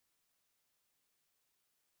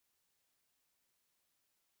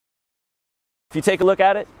If you take a look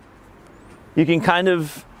at it, you can kind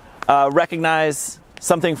of recognize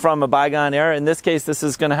something from a bygone era. In this case, this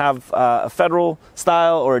is going to have a federal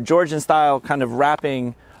style or a Georgian style kind of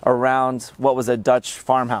wrapping around what was a Dutch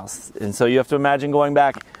farmhouse. And so you have to imagine going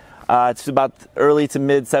back to about early to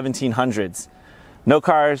mid 1700s. No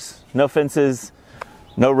cars, no fences,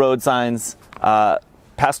 no road signs,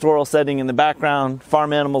 pastoral setting in the background,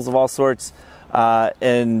 farm animals of all sorts.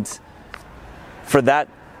 And for that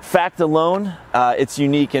fact alone, it's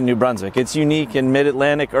unique in New Brunswick. It's unique in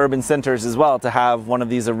mid-Atlantic urban centers as well to have one of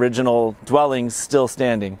these original dwellings still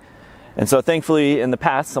standing. And so thankfully in the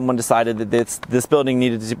past someone decided that this building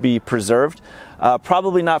needed to be preserved,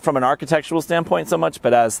 probably not from an architectural standpoint so much,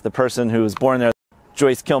 but as the person who was born there,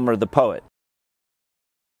 Joyce Kilmer, the poet.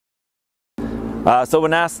 So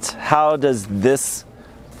when asked how does this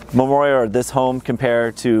memorial or this home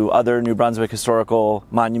compare to other New Brunswick historical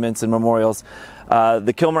monuments and memorials,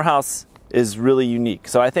 the Kilmer House is really unique.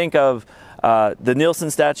 So I think of the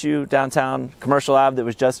Nielsen statue downtown, Commercial Ave that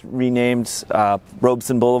was just renamed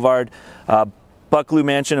Robeson Boulevard, Buccleuch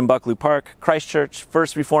Mansion and Buccleuch Park, Christ Church,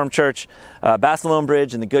 First Reformed Church, Bassalone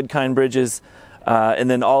Bridge and the Good Kind Bridges, and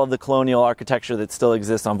then all of the colonial architecture that still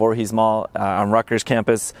exists on Voorhees Mall, on Rutgers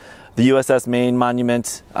campus, the USS Maine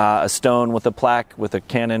Monument, a stone with a plaque with a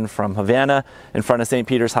cannon from Havana in front of St.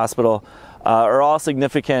 Peter's Hospital, are all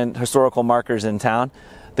significant historical markers in town.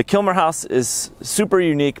 The Kilmer House is super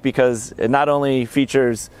unique because it not only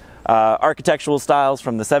features architectural styles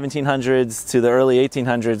from the 1700s to the early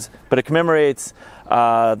 1800s, but it commemorates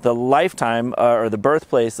the lifetime or the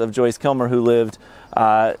birthplace of Joyce Kilmer, who lived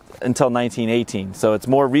until 1918. So it's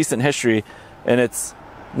more recent history, and it's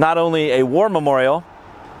not only a war memorial.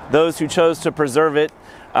 Those who chose to preserve it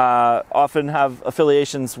often have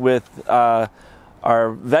affiliations with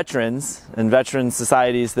our veterans and veteran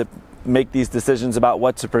societies that make these decisions about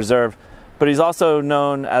what to preserve, but he's also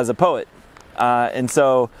known as a poet. And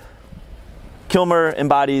so Kilmer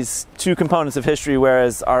embodies two components of history,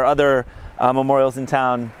 whereas our other memorials in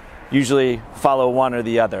town usually follow one or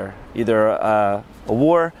the other, either a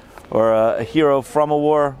war or a hero from a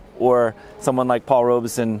war, or someone like Paul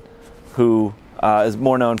Robeson, who is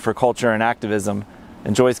more known for culture and activism.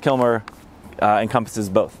 And Joyce Kilmer encompasses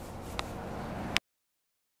both.